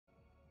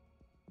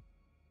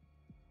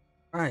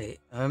Right,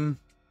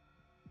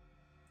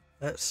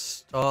 let's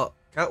start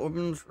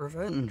Catwoman's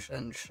Revenge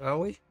then,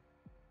 shall we?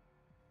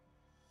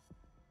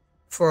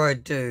 Before I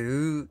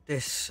do,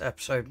 this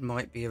episode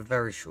might be a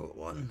very short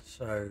one,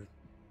 so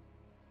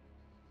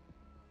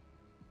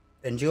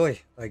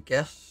enjoy, I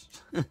guess,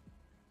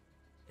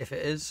 if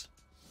it is.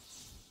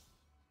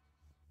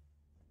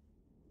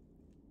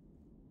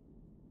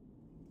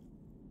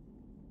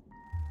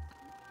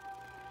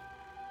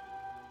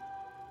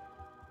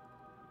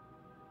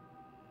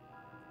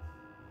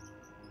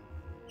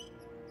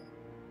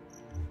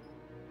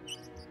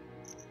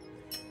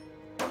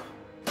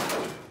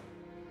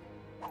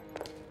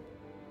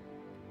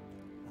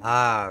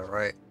 Ah,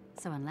 right.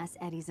 So unless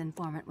Eddie's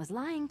informant was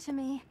lying to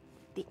me,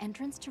 the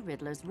entrance to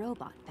Riddler's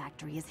robot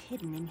factory is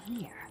hidden in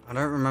here. I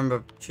don't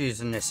remember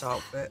choosing this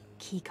outfit.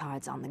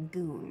 Keycards on the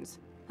goons.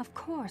 Of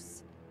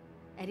course.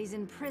 Eddie's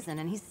in prison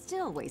and he's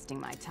still wasting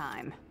my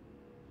time.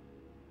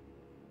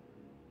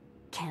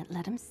 Can't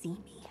let him see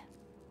me.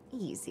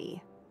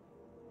 Easy.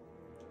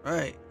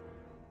 Right.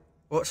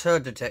 What's her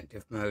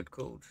detective mode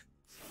called?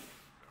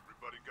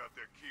 Everybody got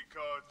their key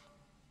cards?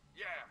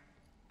 Yeah,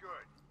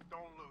 good.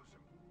 Don't lose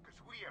them, because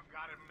we have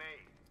got it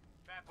made.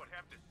 That would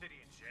have the city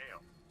in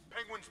jail.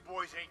 Penguin's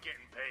boys ain't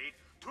getting paid.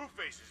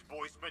 Two-Face's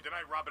boys spent the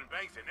night robbing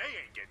banks and they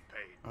ain't getting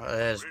paid. Oh,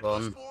 there's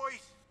Riddler's one.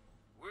 boys,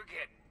 we're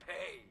getting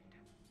paid.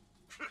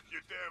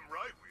 You're damn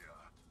right we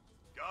are.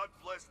 God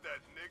bless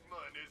that Enigma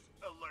and his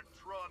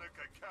electronic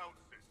account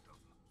system.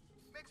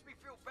 Makes me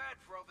feel bad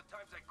for all the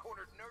times I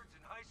cornered nerds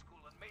in high school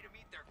and made them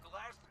eat their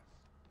glasses.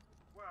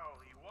 Well,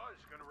 he was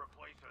gonna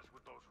replace us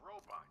with those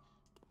robots.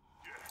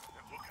 Yeah,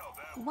 and look how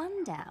that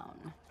One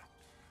down.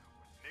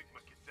 When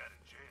Enigma gets out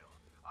of jail,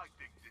 I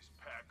think this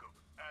pack of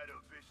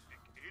atavistic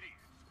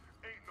idiots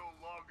ain't no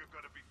longer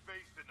gonna be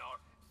facing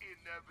our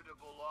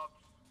inevitable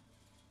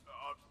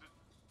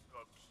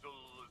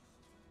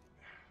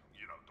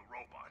you know, the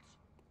robots.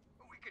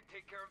 We could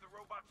take care of the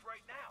robots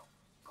right now.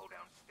 Go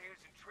downstairs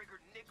and trigger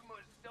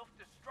Enigma's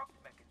self-destruct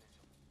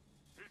mechanism.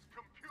 His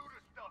computer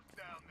stuff's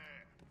down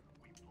there.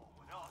 We blow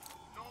it up.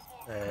 No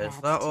more. There's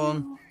That's that two.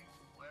 one.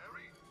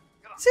 Larry,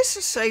 Is this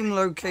the same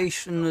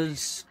location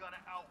as you're gonna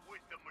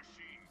outwit the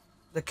machine.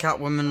 the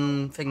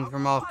Catwoman thing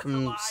from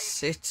Arkham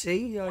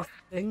City? I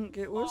think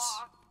it was.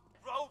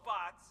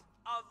 Robots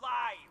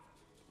alive.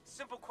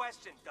 Simple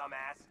question,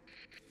 dumbass.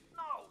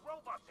 No,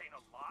 robots ain't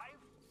alive.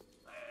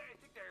 I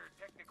think they're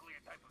technically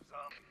a type of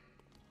zombie.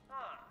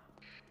 Huh.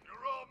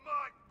 You're all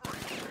mine,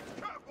 freak. It's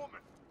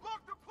Catwoman.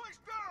 Lock the place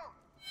down.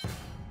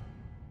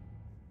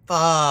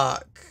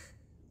 Fuck.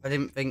 I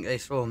didn't think they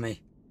saw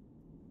me.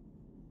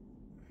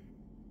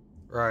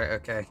 Right,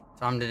 okay.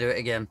 Time to do it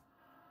again.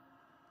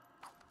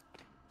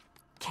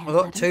 Can't I let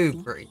got him two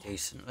see pretty me.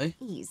 decently.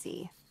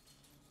 Easy.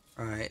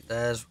 Right,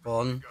 there's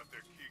one. Got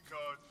their key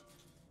cards?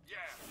 Yeah,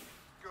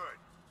 good.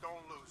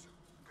 Don't lose them,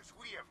 because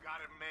we have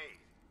got it made.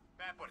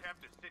 That would have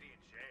the city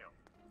in jail.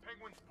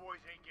 Penguin's boys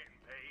ain't getting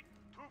paid.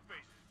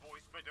 Two-Face's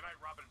boys spent the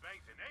night robbing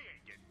banks and they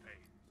ain't getting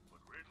paid.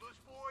 But Riddler's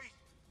boys,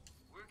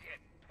 we're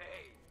getting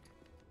paid.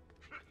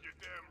 You're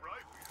damn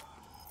right we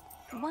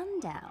are.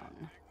 One down.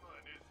 Enigma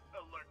and his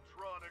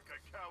electronic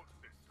account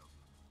system.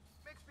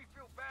 Makes me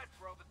feel bad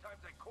for all the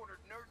times I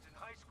cornered nerds in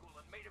high school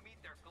and made them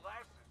eat their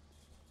glasses.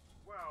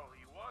 Well,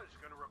 he was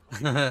gonna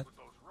replace us with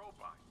those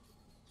robots.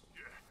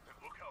 Yeah, and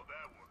look how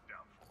that worked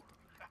out for him.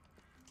 When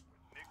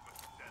Enigma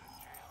gets out of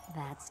jail,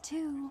 That's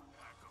two.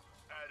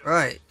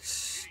 Right.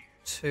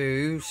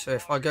 Two. So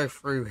if I go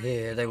through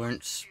here, they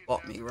won't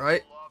spot me,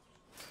 right? You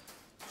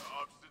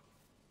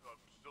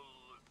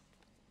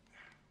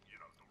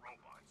know, the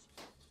robots.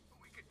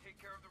 We could take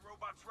care of the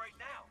robots right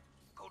now.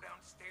 Go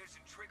downstairs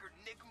and trigger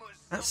Enigma's.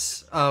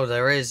 That's... Oh,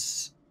 there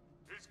is...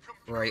 His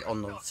computer Right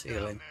on the stuff's down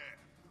ceiling. there.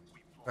 We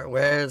blow Right,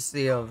 where's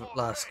the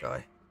last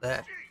guy?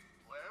 There. Gee,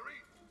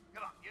 Larry,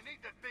 you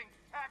need to think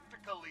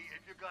tactically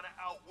if you're gonna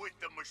outwit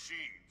the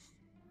machines.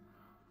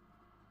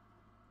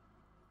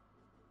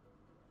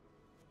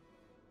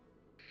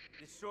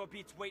 This sure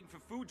beats waiting for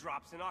food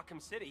drops in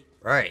Arkham City.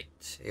 Right,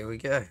 here we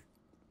go.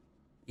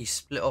 He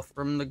split off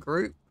from the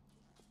group.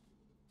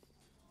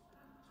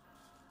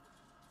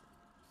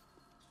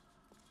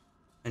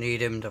 I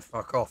need him to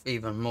fuck off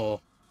even more.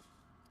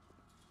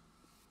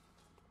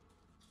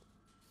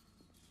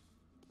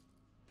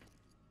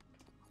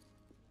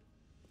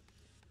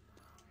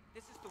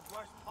 This is the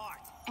worst part.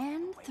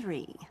 And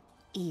three.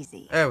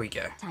 Easy. There we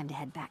go. Time to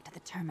head back to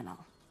the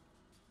terminal.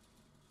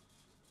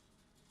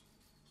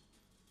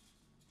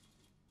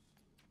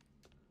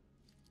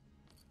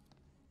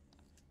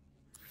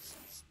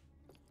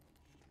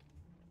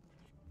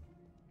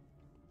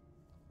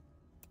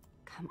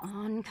 Come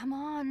on, come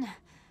on.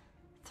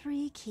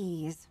 3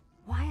 keys.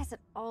 Why is it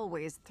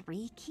always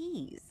 3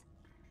 keys?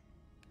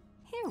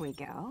 Here we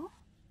go.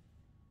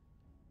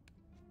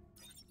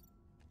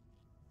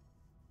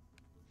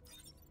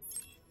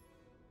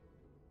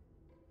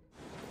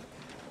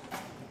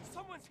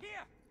 Someone's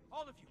here!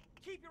 All of you,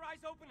 keep your eyes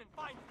open and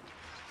find them.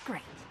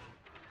 Great.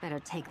 Better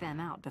take them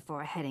out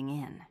before heading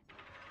in.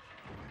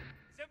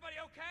 Is everybody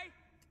okay?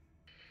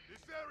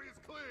 This area's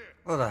clear.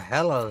 What the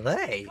hell are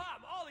they? Come,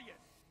 all of you.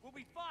 We'll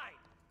be fine.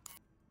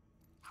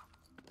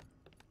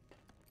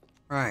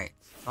 Right,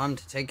 time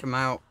to take them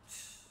out.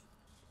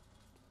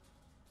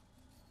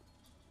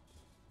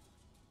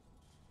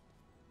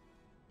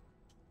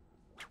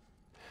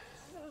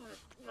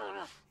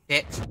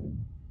 Shit.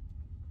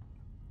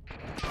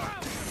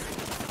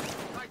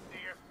 Right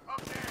there.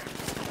 Up there.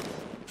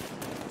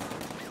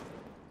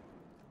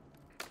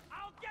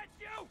 I'll get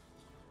you.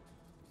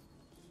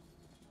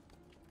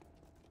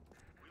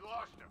 We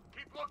lost him.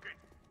 Keep looking.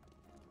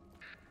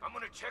 I'm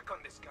gonna check on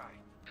this guy.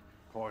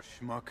 Poor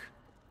schmuck.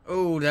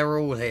 Oh, they're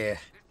all here.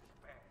 This is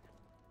bad.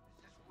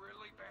 This is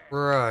really bad.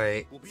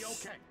 Right. We'll be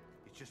okay.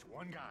 It's just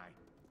one guy.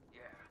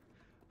 Yeah,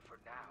 for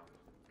now.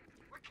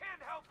 We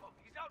can't help him.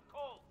 He's out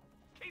cold.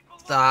 Keep him.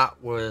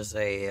 That was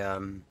a,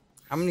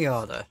 how many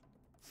are there?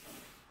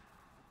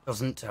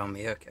 Doesn't tell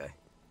me, okay.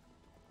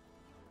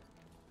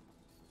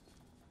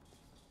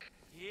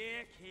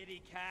 Here,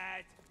 kitty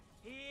cat.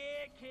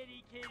 Here,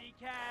 kitty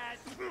cat.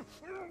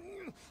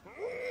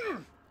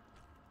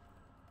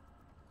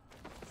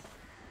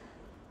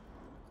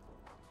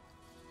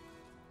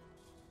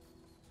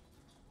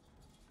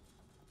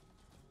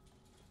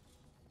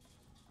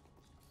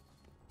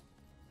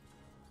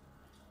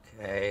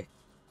 Okay.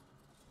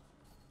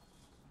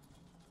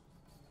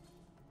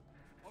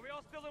 Are we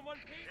all still in one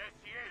piece? Yes,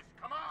 he is.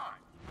 Come on.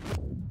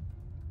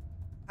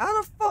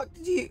 How the fuck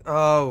did you...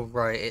 Oh,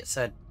 right, it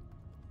said...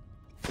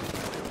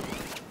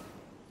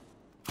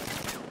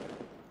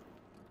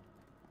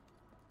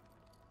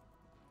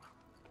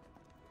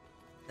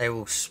 They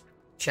will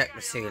check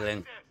the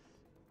ceiling.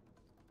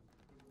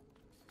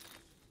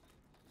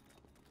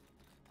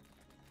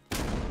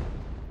 Did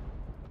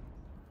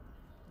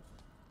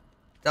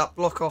that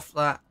block off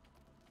that?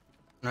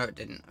 No, it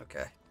didn't.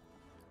 Okay.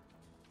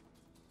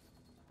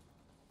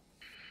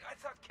 I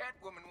thought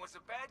Catwoman was a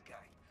bad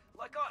guy,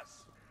 like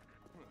us.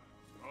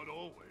 Not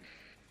always.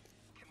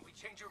 Can we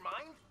change your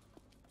mind?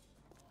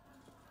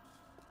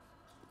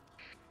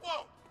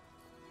 Whoa!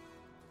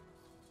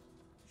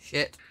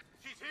 Shit.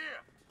 She's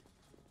here.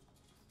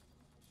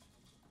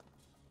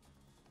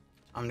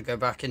 I'm gonna go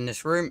back in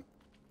this room.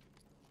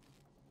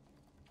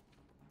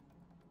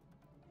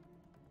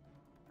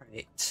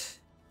 Right.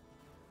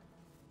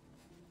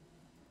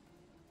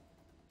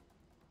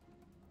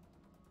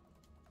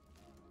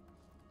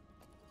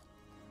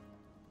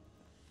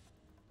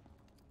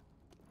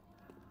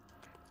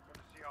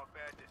 Gonna see how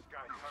bad this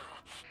guy's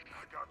hurt.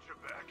 I got your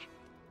back.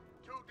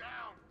 2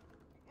 down.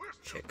 We're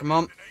still Shit, come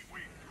on. friends, ain't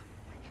we?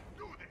 We can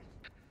do this.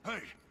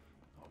 Hey,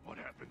 what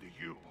happened to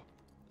you?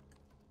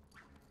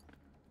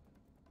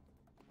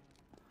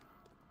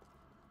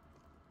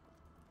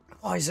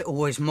 Why is it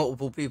always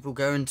multiple people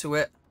going to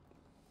it?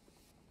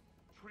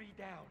 3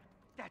 down.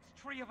 That's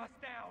 3 of us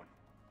down.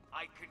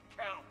 I can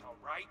count, all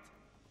right?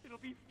 It'll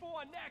be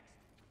 4 next.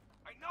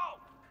 I know.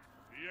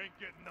 He ain't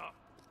getting up.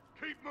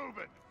 Keep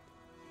moving.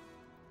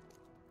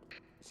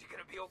 Is he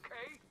gonna be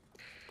okay?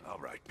 All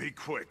right, be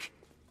quick.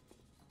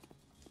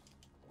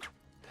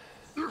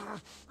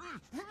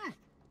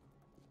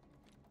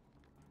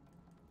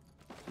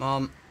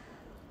 Mom,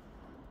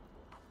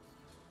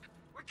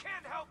 We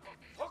can't help him.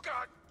 Oh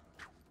God.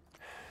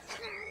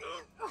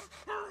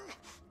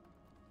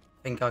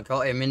 think I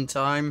got him in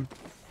time.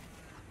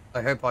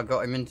 I hope I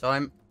got him in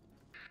time.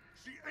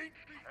 She ain't.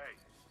 Hey,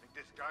 think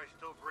this guy's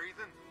still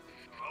breathing?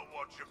 I'll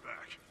watch your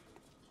back.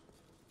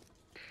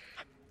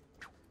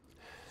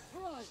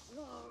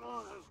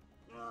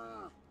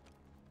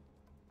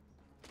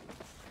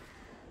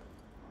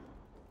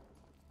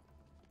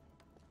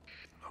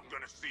 I'm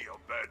gonna see how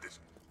bad this.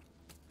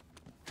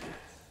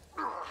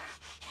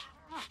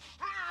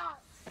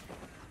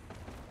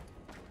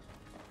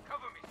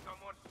 Cover me,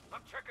 someone.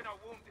 I'm checking our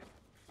wounded.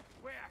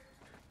 Where?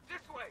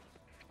 This way.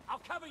 I'll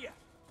cover you.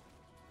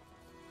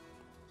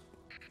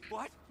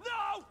 What?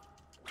 No!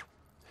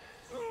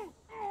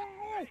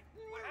 Hey,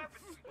 what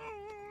happened to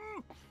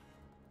you?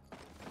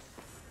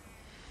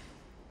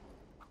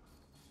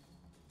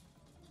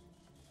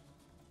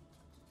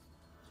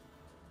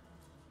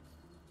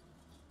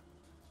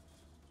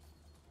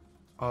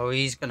 Oh,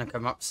 he's gonna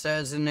come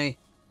upstairs, isn't he?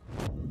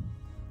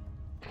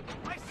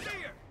 I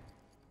see her.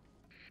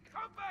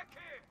 Come back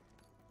here.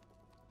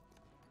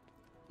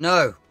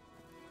 No, Is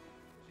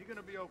he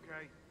gonna be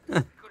okay? Good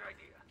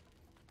idea.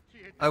 She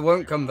hit I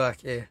won't come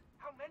back here.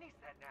 How many's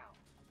that now?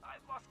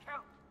 I've lost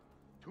count.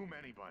 Too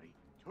many, buddy.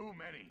 Too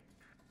many.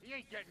 He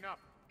ain't getting up.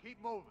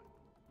 Keep moving.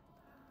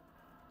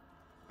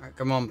 Alright,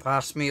 come on,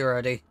 pass me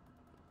already.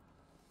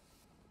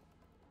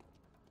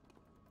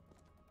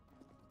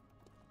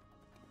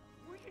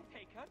 We can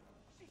take her.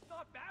 She's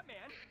not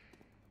Batman.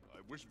 I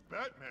wish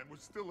Batman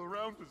was still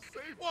around to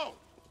save. Whoa!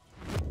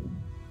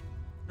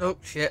 Oh,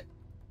 shit.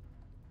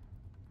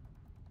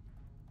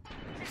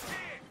 She's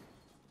here.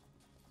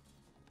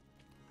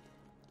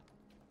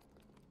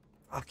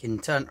 Fucking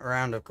turned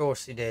around, of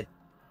course he did.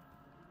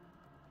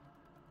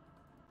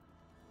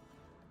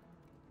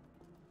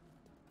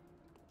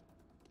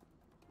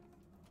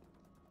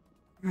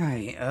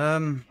 Right,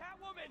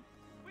 Catwoman,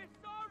 we're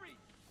sorry.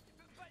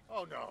 But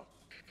Oh no.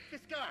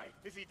 This guy,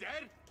 is he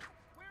dead?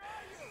 Where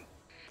are you?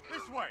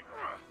 This way.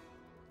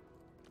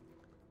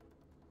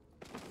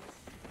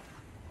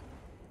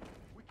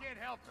 We can't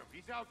help him.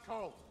 He's out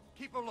cold.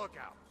 Keep a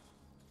lookout.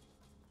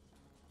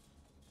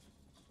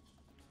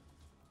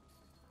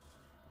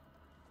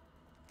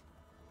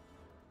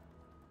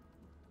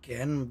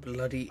 Again,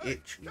 bloody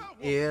itchy Catwoman,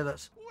 ear.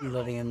 That's we're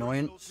bloody all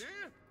annoyance. criminals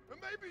here,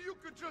 and maybe you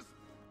could just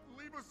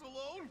leave us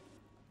alone?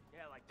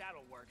 Yeah, like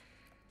that'll work.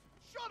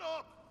 Shut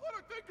up! Let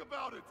her think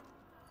about it!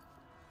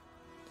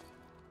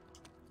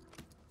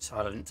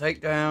 Silent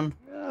takedown.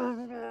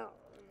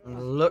 From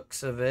the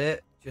looks of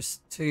it,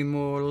 just 2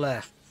 more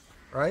left,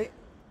 right?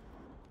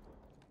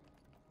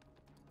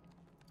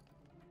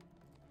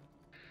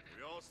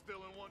 We all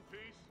still in one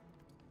piece?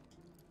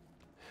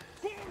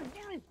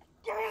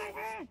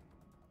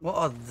 What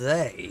are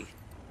they?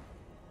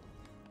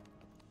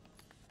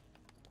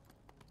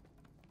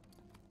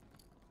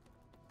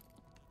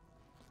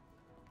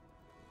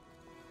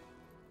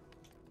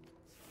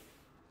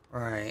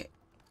 Right.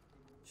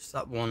 Just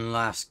that one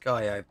last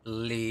guy, I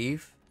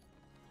believe.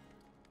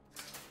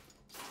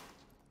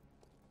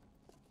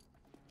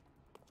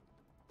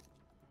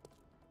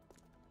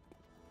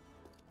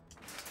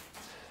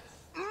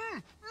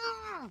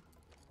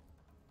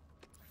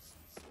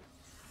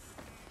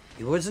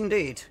 He was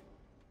indeed.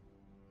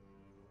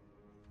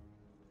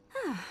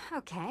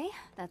 Okay,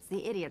 that's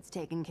the idiots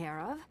taken care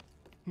of.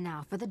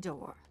 Now for the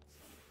door.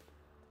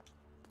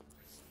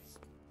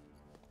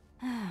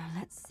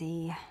 Let's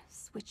see.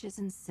 Switches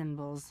and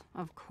symbols,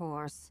 of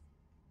course.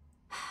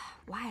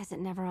 Why is it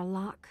never a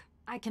lock?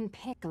 I can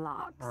pick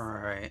locks.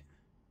 Alright.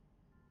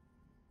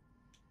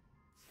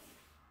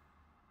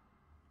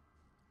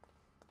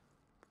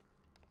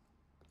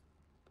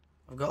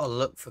 I've got to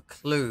look for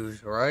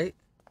clues, right?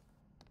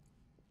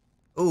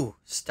 Ooh,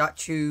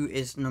 statue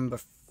is number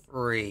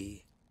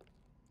 3.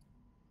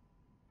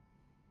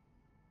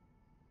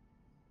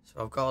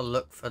 So I've got to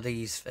look for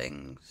these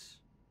things.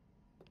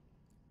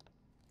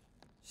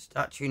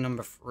 Statue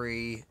number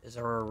 3. Is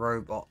there a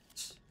robot?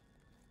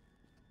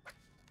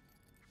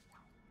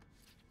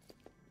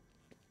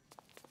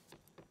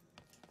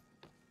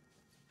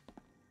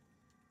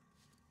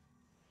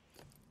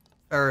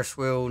 Ferris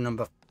wheel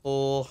number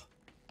 4.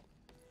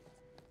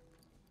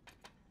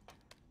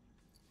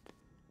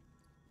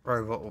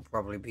 Robot will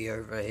probably be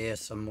over here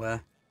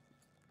somewhere.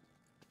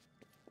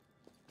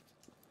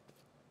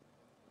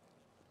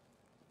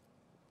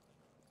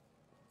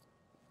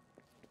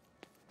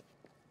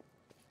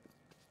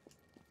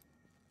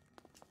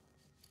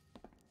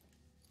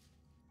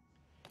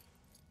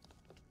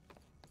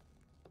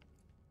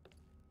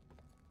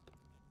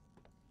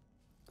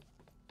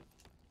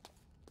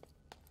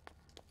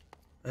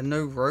 And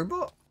no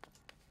robot?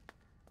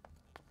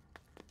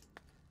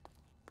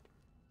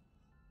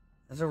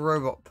 There's a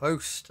robot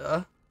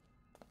poster.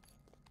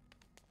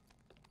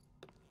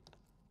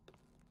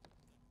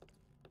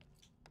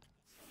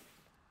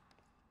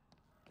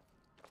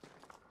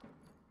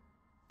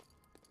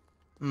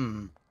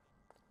 Hmm.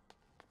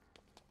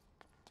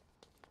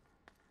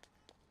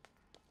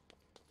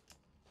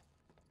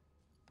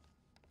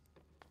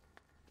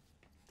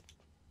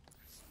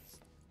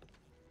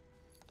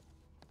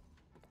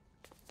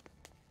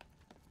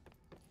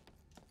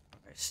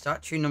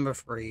 Statue number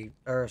 3,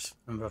 Ferris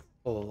number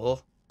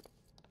 4.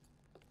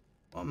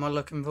 What am I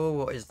looking for?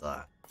 What is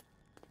that?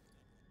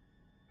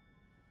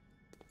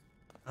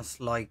 That's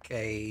like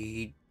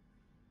a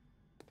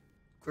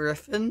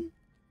griffin?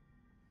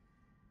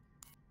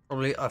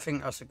 Probably, I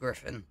think that's a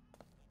griffin.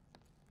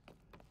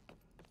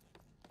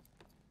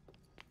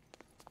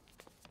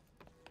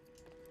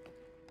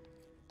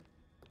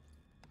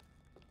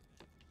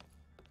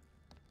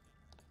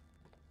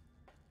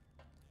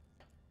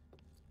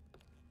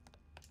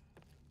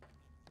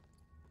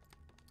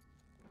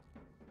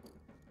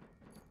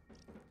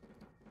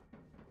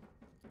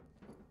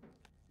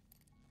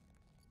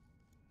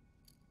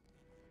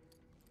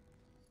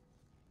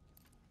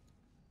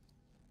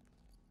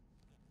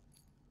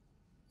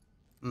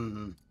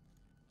 Hmm.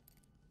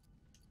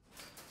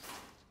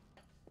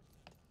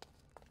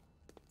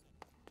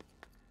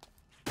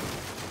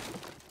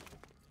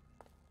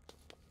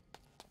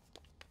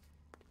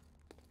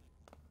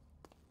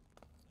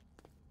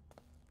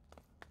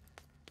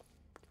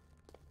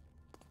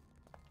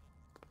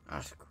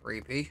 That's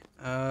creepy.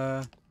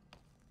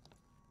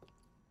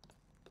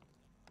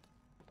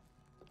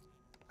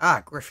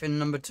 Griffin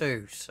number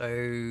 2.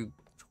 So,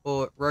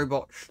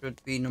 robot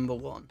should be number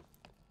 1.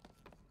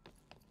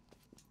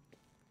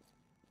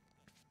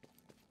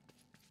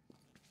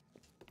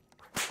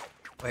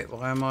 Wait,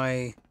 why am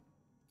I...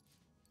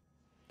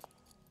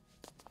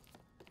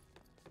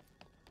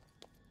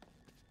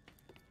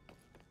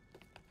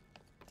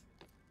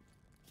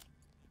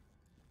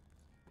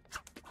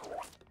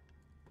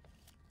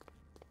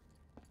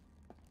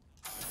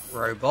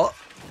 Robot.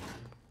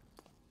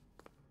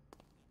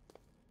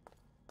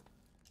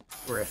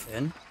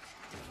 Griffin.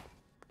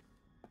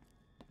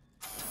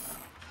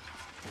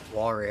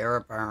 Warrior,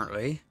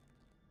 apparently.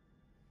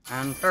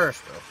 And Ferris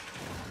wheel.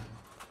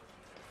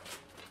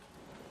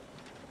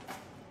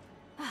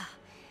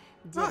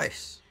 did.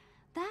 Nice.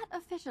 That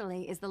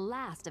officially is the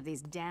last of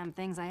these damn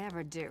things I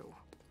ever do.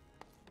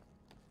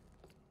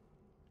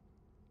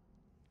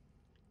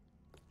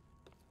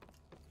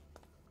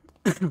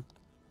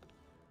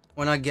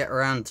 When I get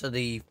around to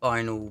the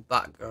final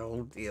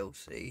Batgirl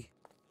DLC,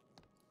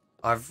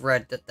 I've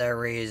read that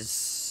there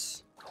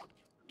is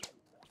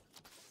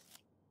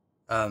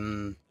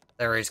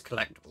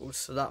collectibles,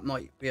 so that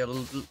might be a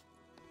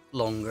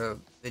longer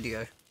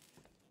video.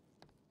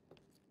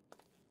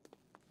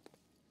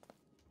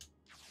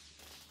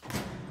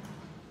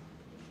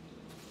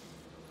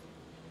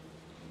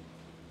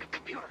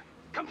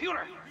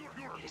 Computer!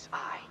 It is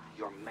I,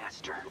 your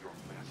master.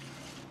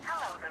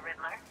 Hello, the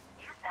Riddler.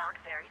 You sound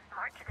very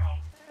smart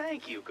today.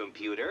 Thank you,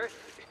 computer.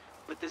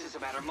 But this is a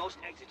matter most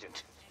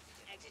exigent.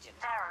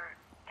 Error.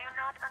 Do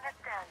not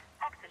understand.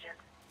 Exigent.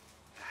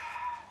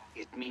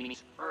 It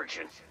means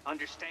urgent.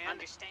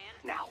 Understand?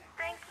 Now.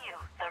 Thank you,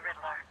 the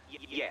Riddler.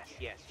 Yes,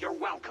 you're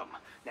welcome.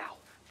 Now,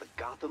 the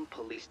Gotham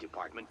Police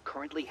Department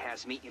currently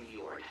has me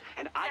immured,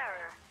 and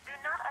Error. Do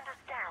not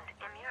understand.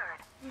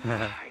 Immured.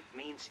 It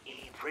means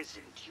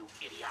imprisoned, you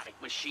idiotic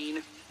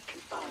machine.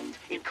 Confined,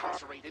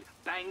 incarcerated,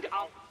 banged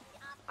out.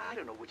 I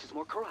don't know which is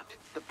more corrupt.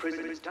 The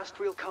prison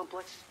industrial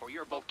complex or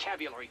your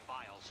vocabulary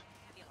files.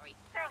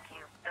 Thank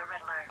you, the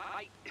Riddler.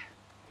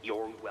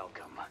 You're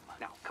welcome.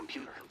 Now,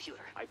 computer.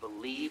 I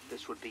believe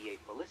this would be a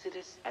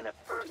felicitous and a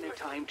pertinent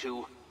time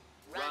to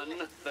run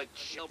the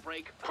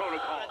jailbreak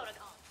protocol.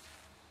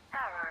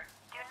 Error.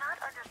 Do not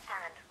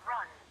understand.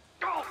 Run.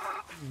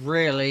 Oh!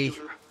 Really?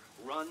 Computer,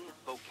 run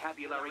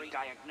vocabulary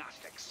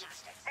diagnostics.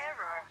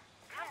 Error.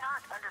 Do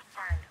not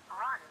understand.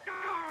 Run.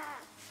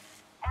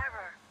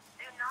 Error.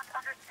 Do not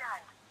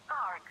understand.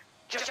 Arg.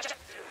 Just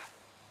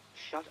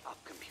shut up,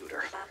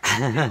 computer.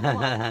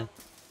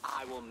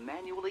 I will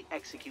manually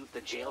execute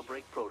the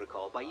jailbreak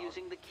protocol by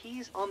using the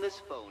keys on this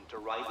phone to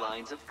write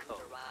lines of code.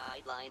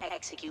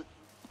 Execute.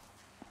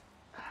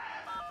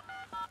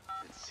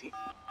 Let's see.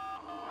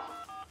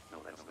 No,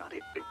 that's not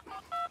it.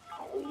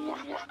 Oh,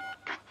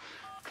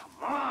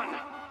 come on.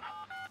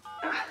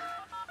 There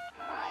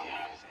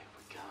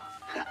we go.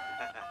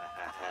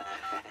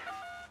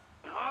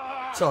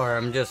 Sorry,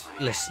 I'm just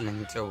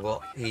listening to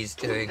what he's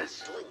doing.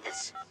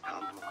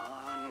 Come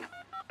on.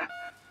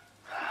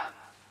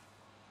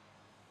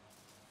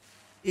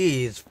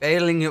 He's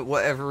failing at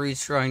whatever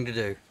he's trying to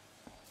do.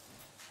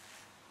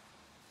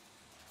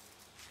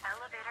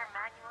 Elevator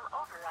manual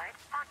override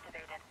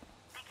activated.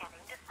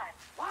 Beginning descent.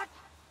 What?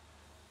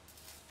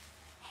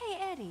 Hey,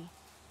 Eddie.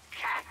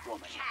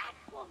 Catwoman.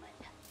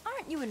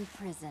 Aren't you in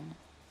prison?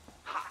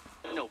 Ha!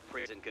 No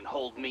prison can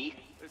hold me.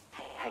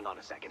 Hang on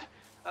a second.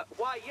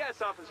 Why,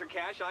 yes, Officer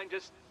Cash, I'm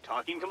just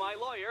talking to my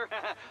lawyer.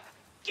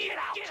 Get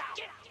out!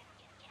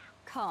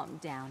 Calm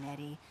down,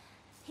 Eddie.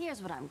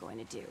 Here's what I'm going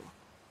to do.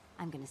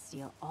 I'm going to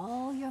steal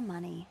all your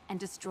money and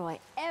destroy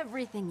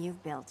everything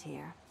you've built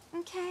here.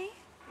 Okay?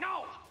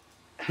 No!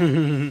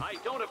 I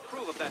don't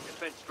approve of that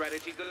defense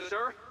strategy, good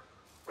sir.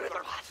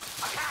 Riddler,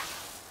 attack!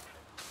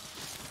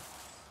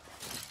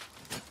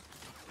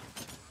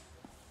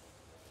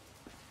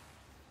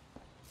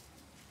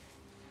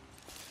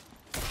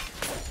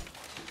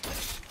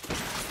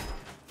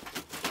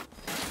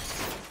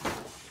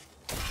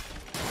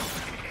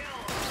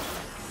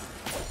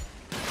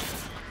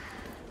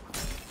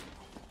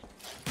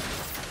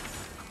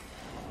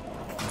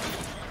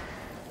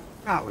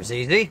 That was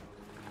easy.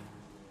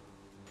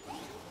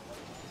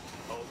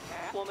 Oh,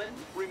 Catwoman,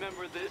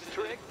 remember this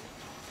trick?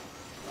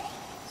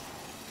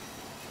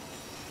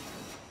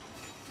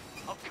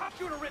 I'll cut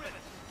you to ribbons!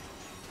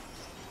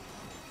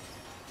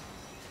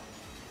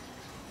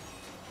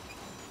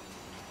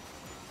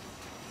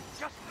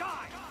 Just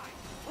die!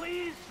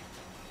 Please!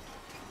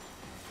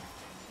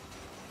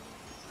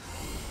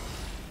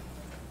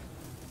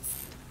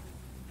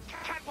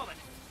 Catwoman!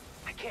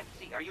 I can't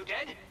see. Are you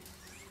dead?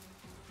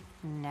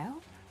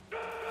 No?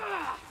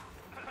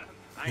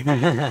 I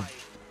realize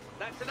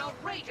that's an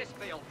outrageous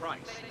fail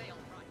price.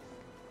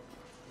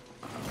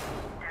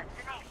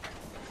 Destination.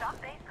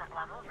 Stop basement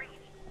level reached.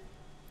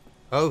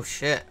 Oh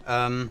shit,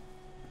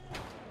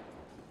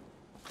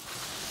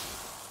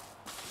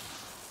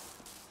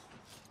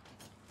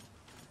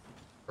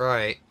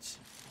 right.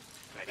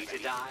 Ready to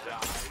die?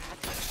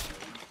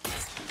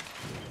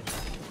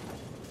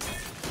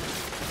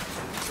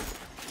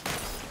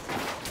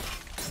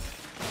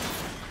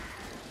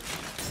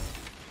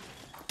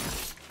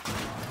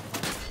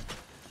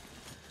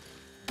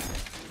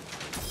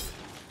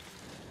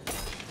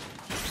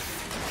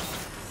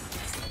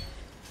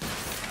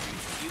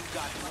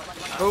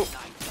 Oh.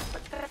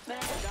 But that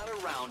man's not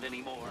around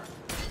anymore.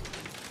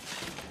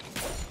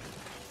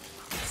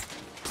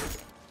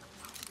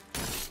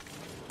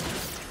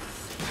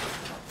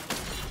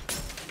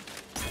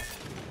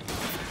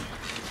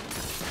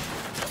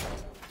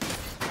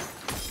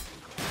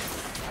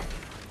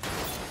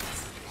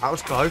 That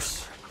was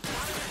close.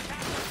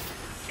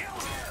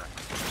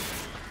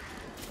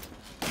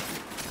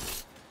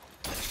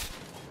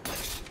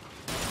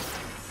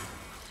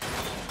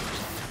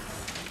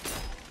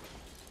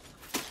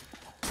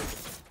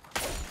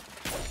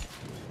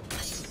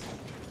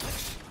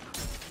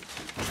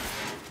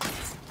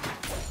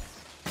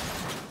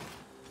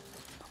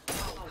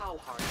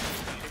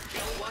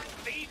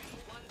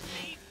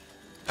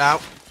 Ow.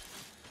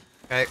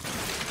 Okay.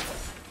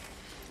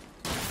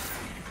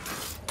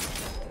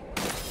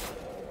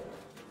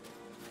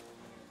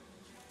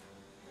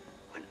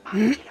 When I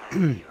get out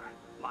of here,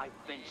 my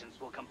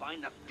vengeance will combine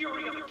the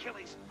fury of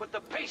Achilles with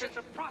the patience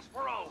of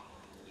Prospero.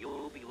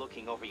 You'll be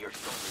looking over your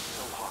shoulder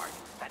so hard,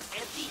 that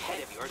empty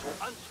head of yours will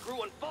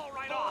unscrew and fall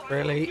right off.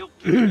 Really? You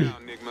Now,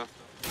 Enigma,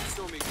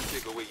 don't make me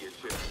take away your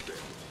chest there.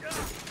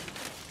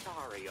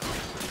 Sorry,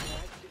 officer.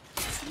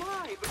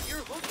 My, but your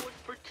hook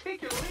looks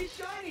particularly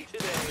shiny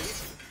today.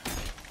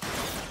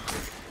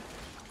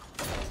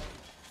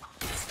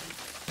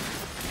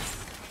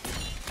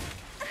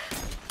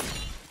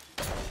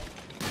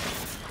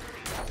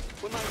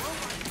 When my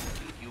robot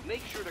speed, you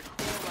make sure to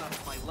crawl out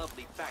of my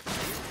lovely factory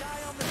and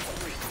die on the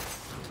street.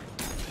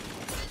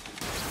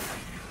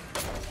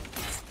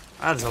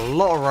 That's a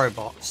lot of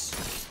robots.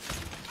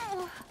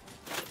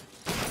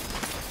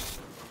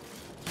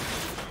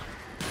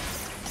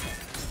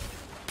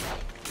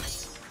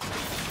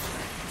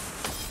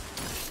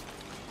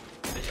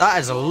 That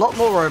is a lot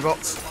more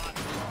robots.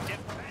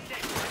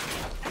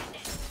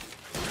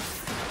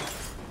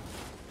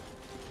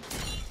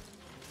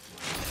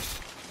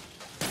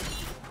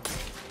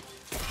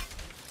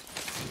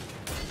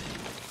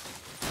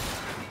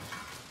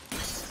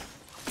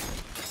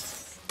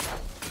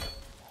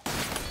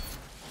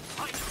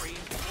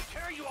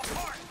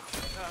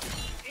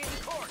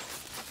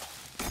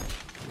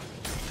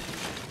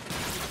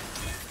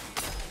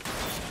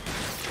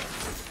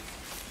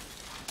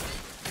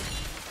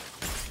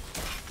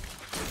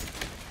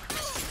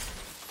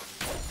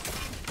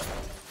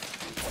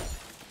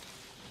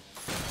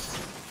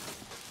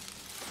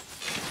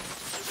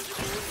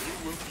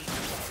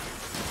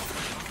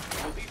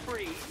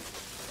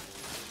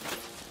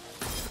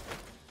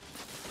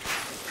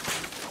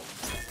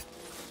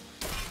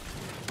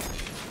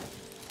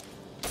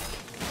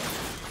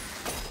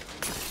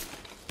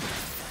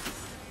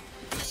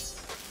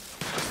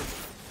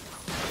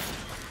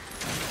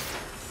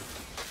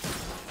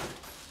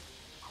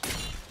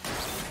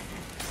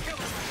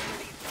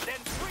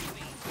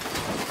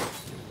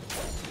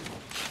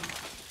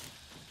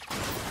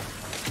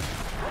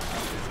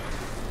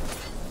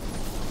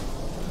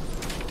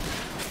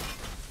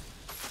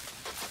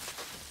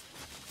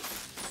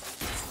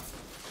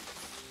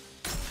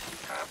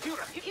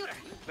 Computer,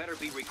 you better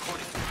be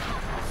recording.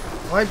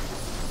 What?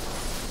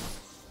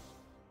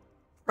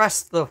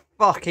 Press the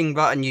fucking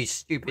button, you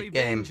stupid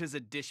game. Revenge is a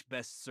dish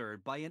best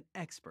served by an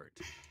expert,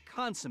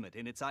 consummate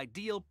in its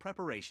ideal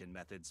preparation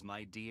methods,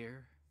 my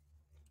dear.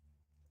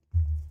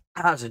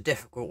 That's a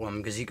difficult one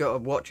because you got to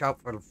watch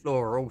out for the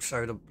floor,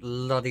 also the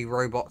bloody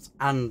robots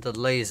and the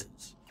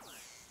lasers.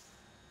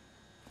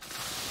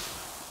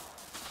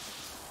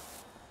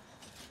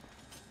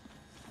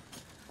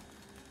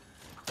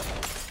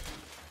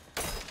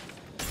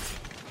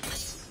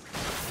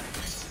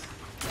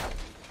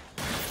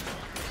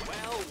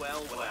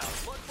 Well.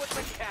 What's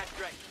the cat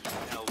drag?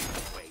 No,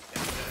 wait,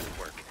 that doesn't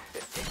work.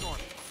 Ignore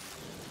me.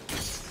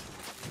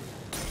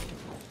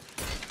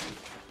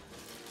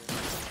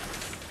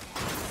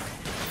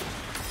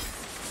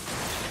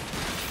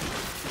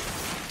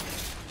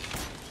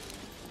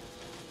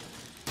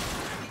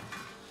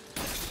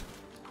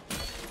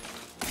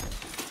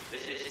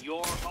 This is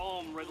your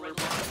home, Riddler.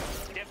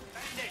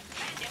 Defend it.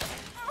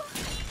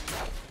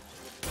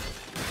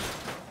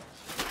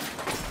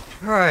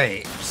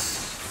 Right.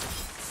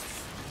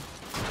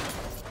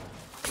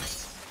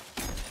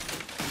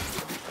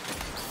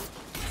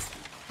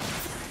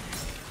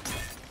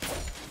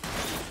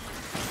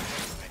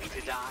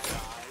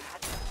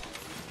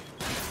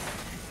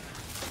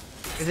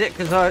 Is it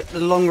because the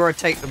longer I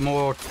take, the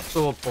more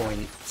sword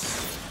points?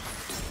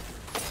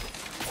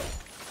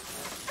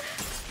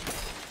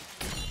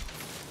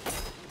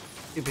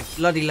 Stupid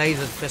bloody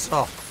lasers piss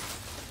off.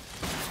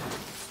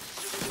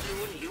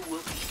 Soon you will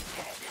be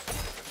dead,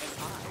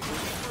 and I will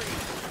be free.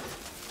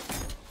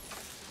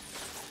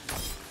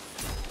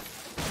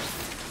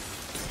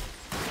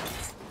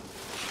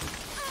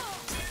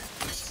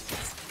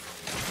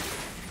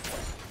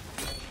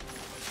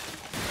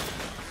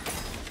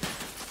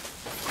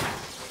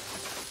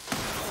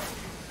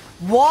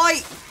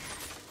 Why?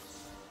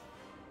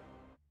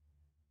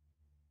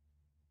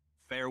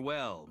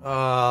 Farewell.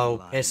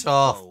 Oh, piss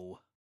off.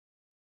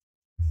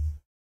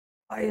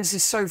 Why is there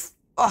so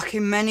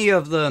fucking many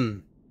of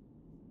them?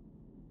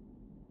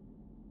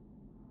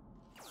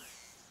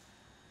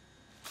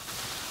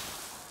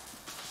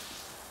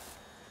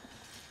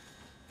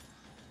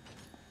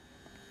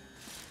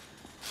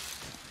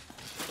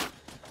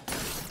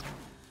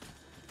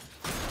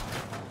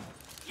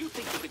 You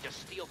think you could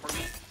just steal from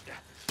me?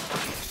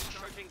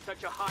 Charging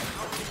such a high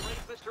hourly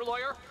rate, Mr.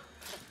 Lawyer?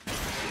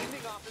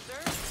 Evening,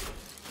 officer.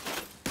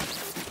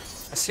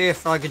 Let's see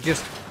if I could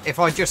just, if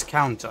I just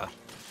counter,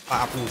 what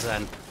happens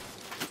then?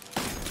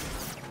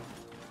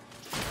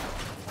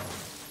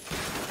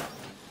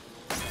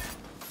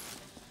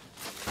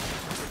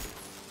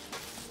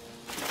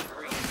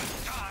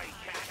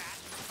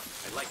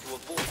 I'd like to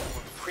avoid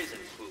more prison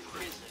food.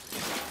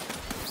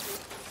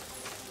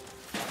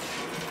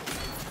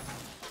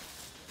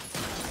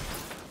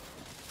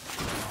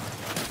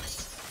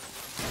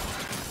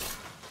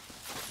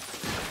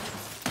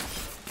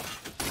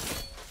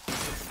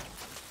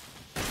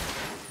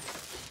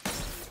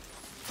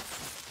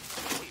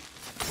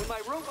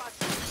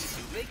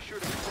 sure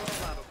to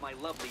crawl out of my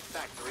lovely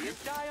factory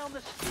and die on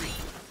the street.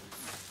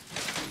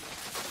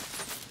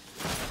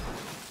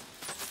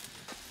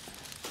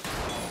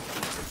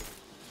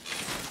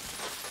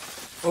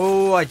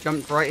 Oh, I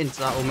jumped right into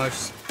that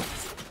almost.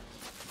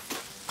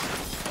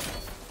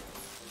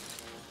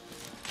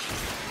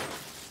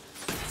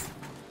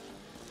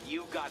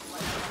 You got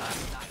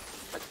last night,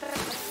 but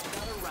that's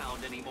not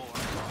around anymore.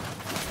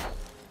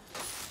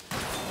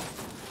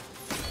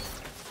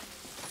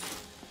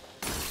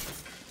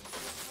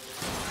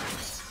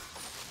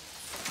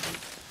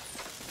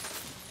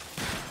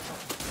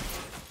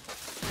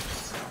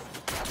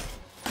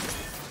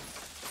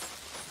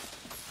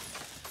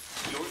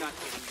 You're not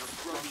getting your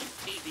grubby,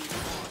 easy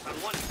paws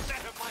on one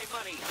cent of my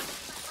money.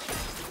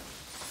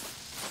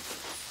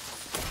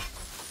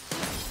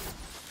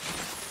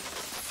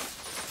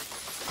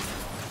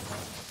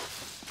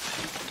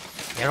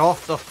 Get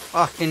off the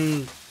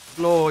fucking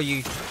floor,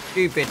 you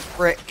stupid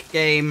prick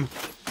game.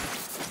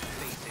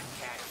 Face it,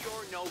 Cat,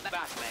 you're no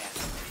Batman,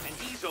 and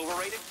he's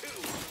overrated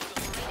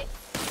too.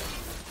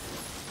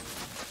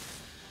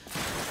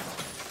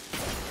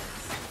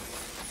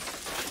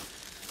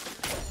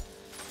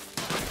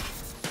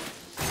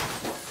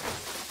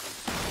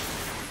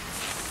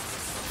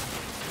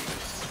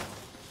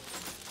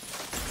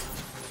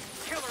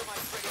 Kill her, my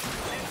pretty,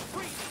 and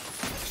free me.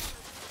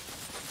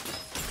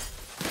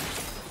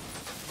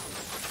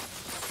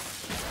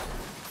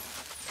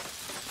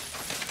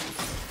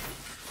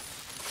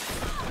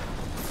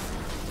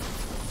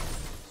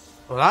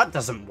 Well, that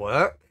doesn't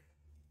work.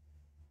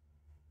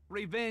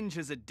 Revenge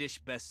is a dish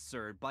best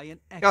served by an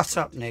expert. Shut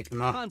up,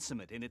 Nigma.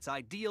 Consummate in its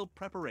ideal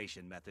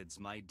preparation methods,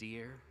 my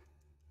dear.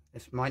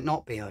 This might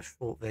not be a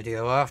short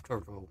video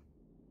after all.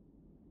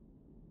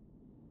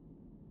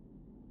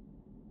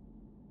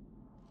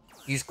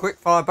 Use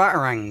quickfire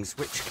batarangs,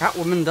 which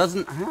Catwoman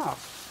doesn't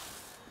have.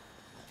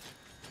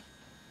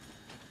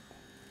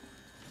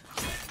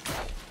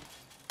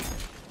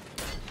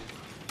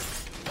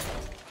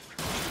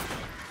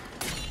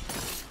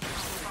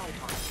 How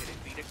hard can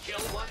it be to kill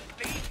one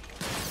thief?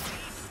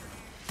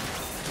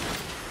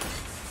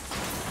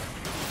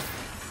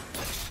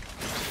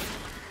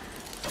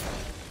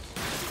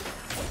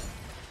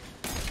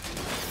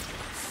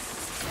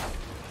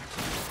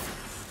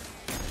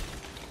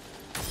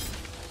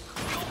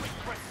 You'll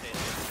regret this.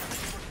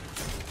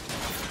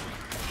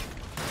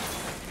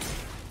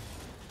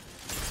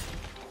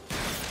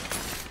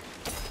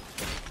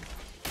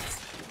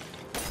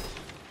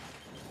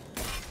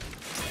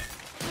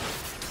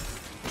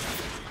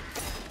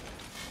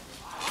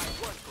 I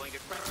was going to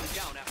track you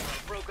down after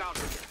I broke out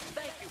of here.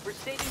 Thank you for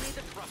saving me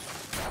the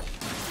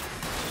trouble.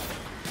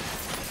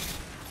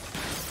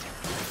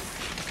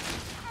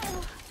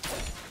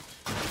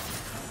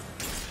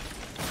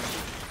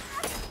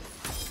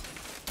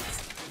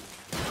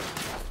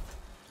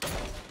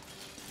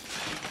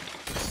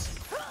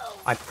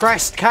 I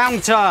pressed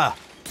counter!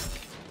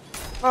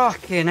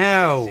 Fucking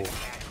hell. Cat,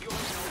 you're no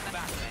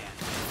Batman,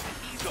 and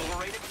he's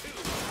overrated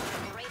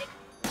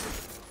too.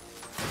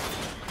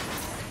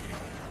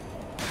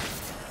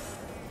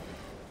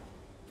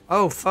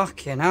 Oh,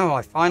 fucking hell,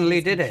 I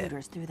finally did it.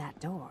 Computers through that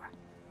door.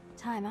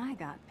 Time I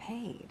got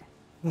paid.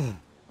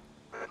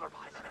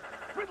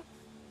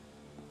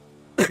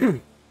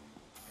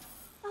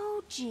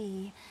 Oh,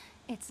 gee,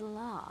 it's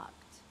locked.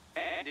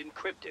 And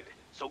encrypted,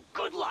 so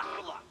good luck.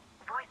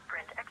 Voice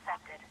print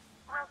accepted.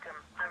 Welcome,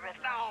 the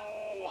Riddler.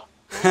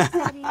 No!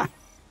 Eddie,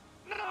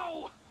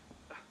 No!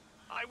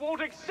 I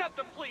won't accept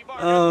the plea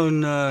bargain! Oh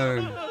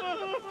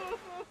no.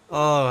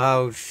 Oh,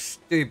 how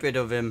stupid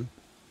of him.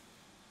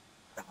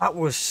 That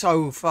was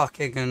so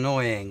fucking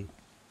annoying.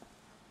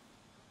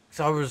 'Cause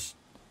I was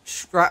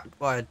strapped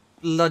by a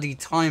bloody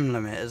time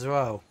limit as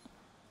well.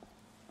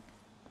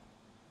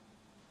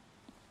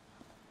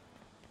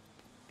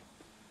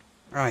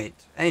 Right,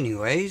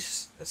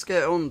 anyways, let's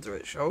get on to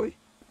it, shall we?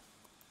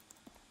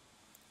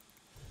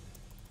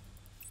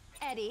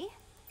 Eddie,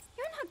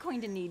 you're not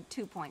going to need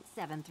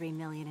 2.73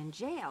 million in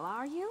jail,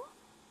 are you?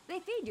 They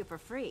feed you for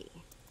free.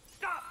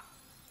 Stop!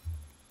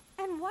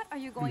 And what are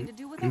you going to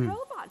do with a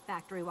robot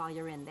factory while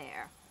you're in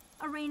there?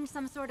 Arrange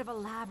some sort of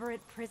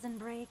elaborate prison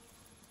break?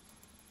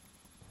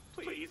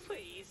 Please,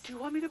 please. Do you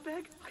want me to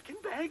beg? I can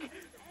beg.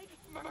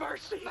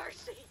 Mercy.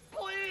 Mercy.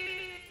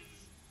 Please.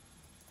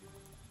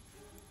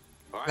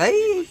 All right, Hey.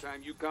 it's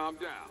time you calm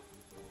down.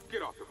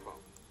 Get off the phone.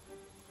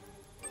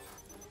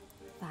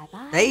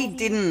 Bye-bye. They Eddie.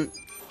 didn't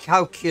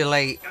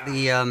calculate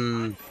the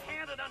Hand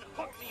it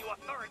unhook me, you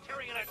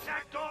authoritarian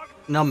attack dog.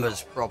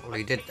 numbers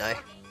properly, did they?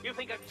 You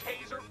think a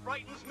taser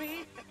frightens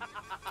me?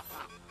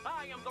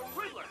 I am the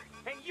Riddler,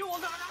 and you will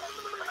not...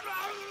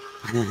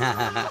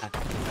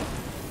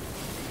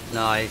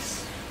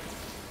 Nice.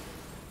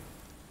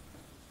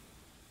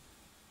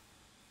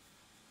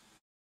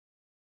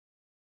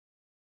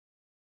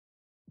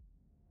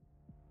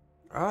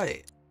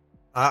 Right.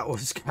 That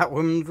was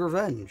Catwoman's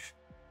Revenge.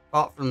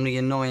 Apart from the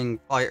annoying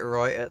fight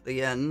right at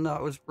the end,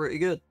 that was pretty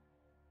good.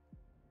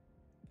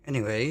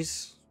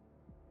 Anyways,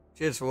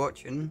 cheers for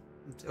watching.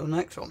 Until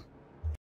next one.